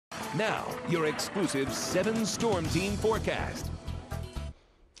Now, your exclusive 7-storm team forecast.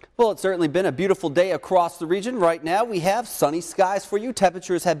 Well, it's certainly been a beautiful day across the region. Right now, we have sunny skies for you.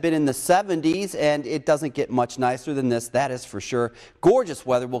 Temperatures have been in the 70s, and it doesn't get much nicer than this. That is for sure. Gorgeous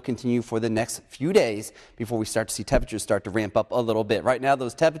weather will continue for the next few days before we start to see temperatures start to ramp up a little bit. Right now,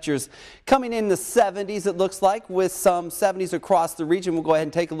 those temperatures coming in the 70s, it looks like, with some 70s across the region. We'll go ahead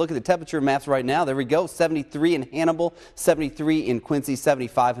and take a look at the temperature maps right now. There we go. 73 in Hannibal, 73 in Quincy,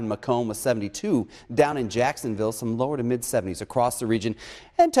 75 in Macomb, with 72 down in Jacksonville. Some lower to mid 70s across the region.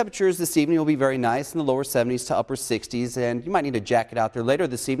 And temperatures this evening will be very nice in the lower 70s to upper 60s, and you might need a jacket out there later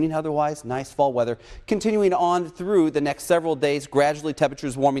this evening. Otherwise, nice fall weather continuing on through the next several days. Gradually,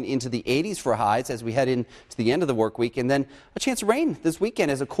 temperatures warming into the 80s for highs as we head into the end of the work week, and then a chance of rain this weekend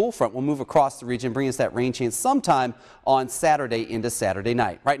as a cool front will move across the region, bringing us that rain chance sometime on Saturday into Saturday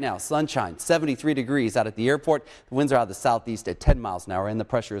night. Right now, sunshine, 73 degrees out at the airport. The winds are out of the southeast at 10 miles an hour, and the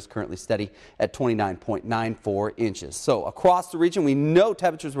pressure is currently steady at 29.94 inches. So across the region, we know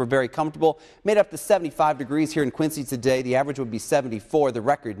temperatures were very comfortable. Made up to 75 degrees here in Quincy today. The average would be 74. The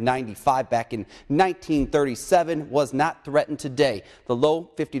record 95 back in 1937 was not threatened today. The low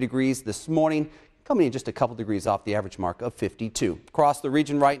 50 degrees this morning, coming in just a couple degrees off the average mark of 52. Across the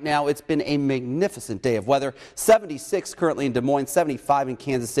region right now, it's been a magnificent day of weather. 76 currently in Des Moines, 75 in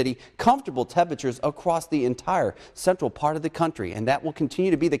Kansas City. Comfortable temperatures across the entire central part of the country, and that will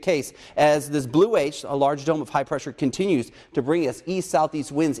continue to be the case as this Blue H, a large dome of high pressure, continues to bring us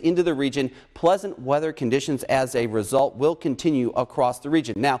east-southeast winds into the region. Pleasant weather conditions as a result will continue across the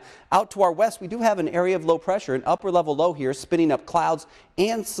region. Now, out to our west, we do have an area of low pressure, an upper level low here, spinning up clouds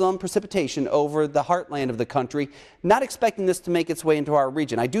and some precipitation over the heartland of the country. Not expecting this to make its way into our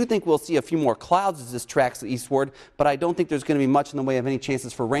region. I do think we'll see a few more clouds as this tracks eastward, but I don't think there's going to be much in the way of any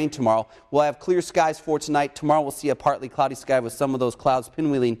chances for rain tomorrow. We'll have clear skies for tonight. Tomorrow we'll see a partly cloudy sky with some of those clouds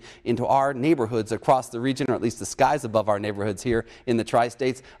pinwheeling into our neighborhoods across the region, or at least the skies above our neighborhoods here in the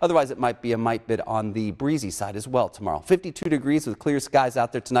tri-states. Otherwise, it might be a mite bit on the breezy side as well tomorrow. 52 degrees with clear skies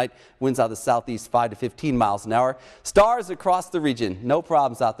out there tonight. Winds out of the southeast 5 to 15 miles an hour. Stars across the region. No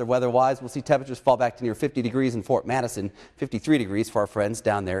problems out there weather-wise. We'll see temperatures fall back to near 50 degrees in Fort Madison, 53 degrees for our friends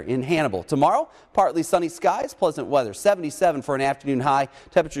down there in Hannibal. Tomorrow, partly sunny skies, pleasant weather, 77 for an afternoon high.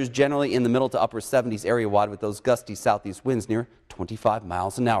 Temperatures generally in the middle to upper 70s area-wide with those gusty southeast winds near 25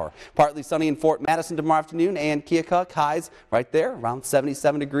 miles an hour. Partly sunny in Fort Madison tomorrow afternoon, and Keokuk highs right there around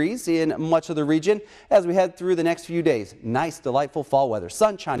 77 degrees in much of the region as we head through the next few days. Nice, delightful fall weather.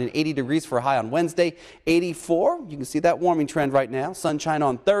 Sunshine and 80 degrees for a high on Wednesday, 84. You can see that warming trend right now. Sunshine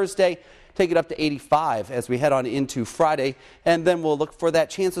on Thursday. Take it up to 85 as we head on into Friday, and then we'll look for that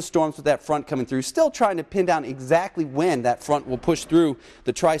chance of storms with that front coming through. Still trying to pin down exactly when that front will push through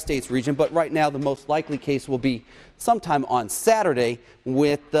the tri-states region, but right now the most likely case will be sometime on Saturday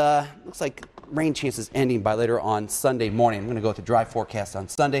with looks like rain chances ending by later on Sunday morning. I'm going to go with the dry forecast on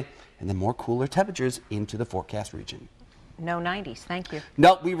Sunday and then more cooler temperatures into the forecast region. No 90s, thank you.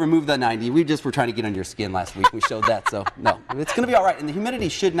 No, we removed the 90. We just were trying to get under your skin last week. We showed that, so no. It's going to be all right, and the humidity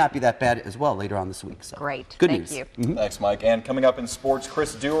should not be that bad as well later on this week. So. Great. Good Thank news. you. Thanks, Mike. And coming up in sports,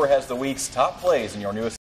 Chris Dewar has the week's top plays in your newest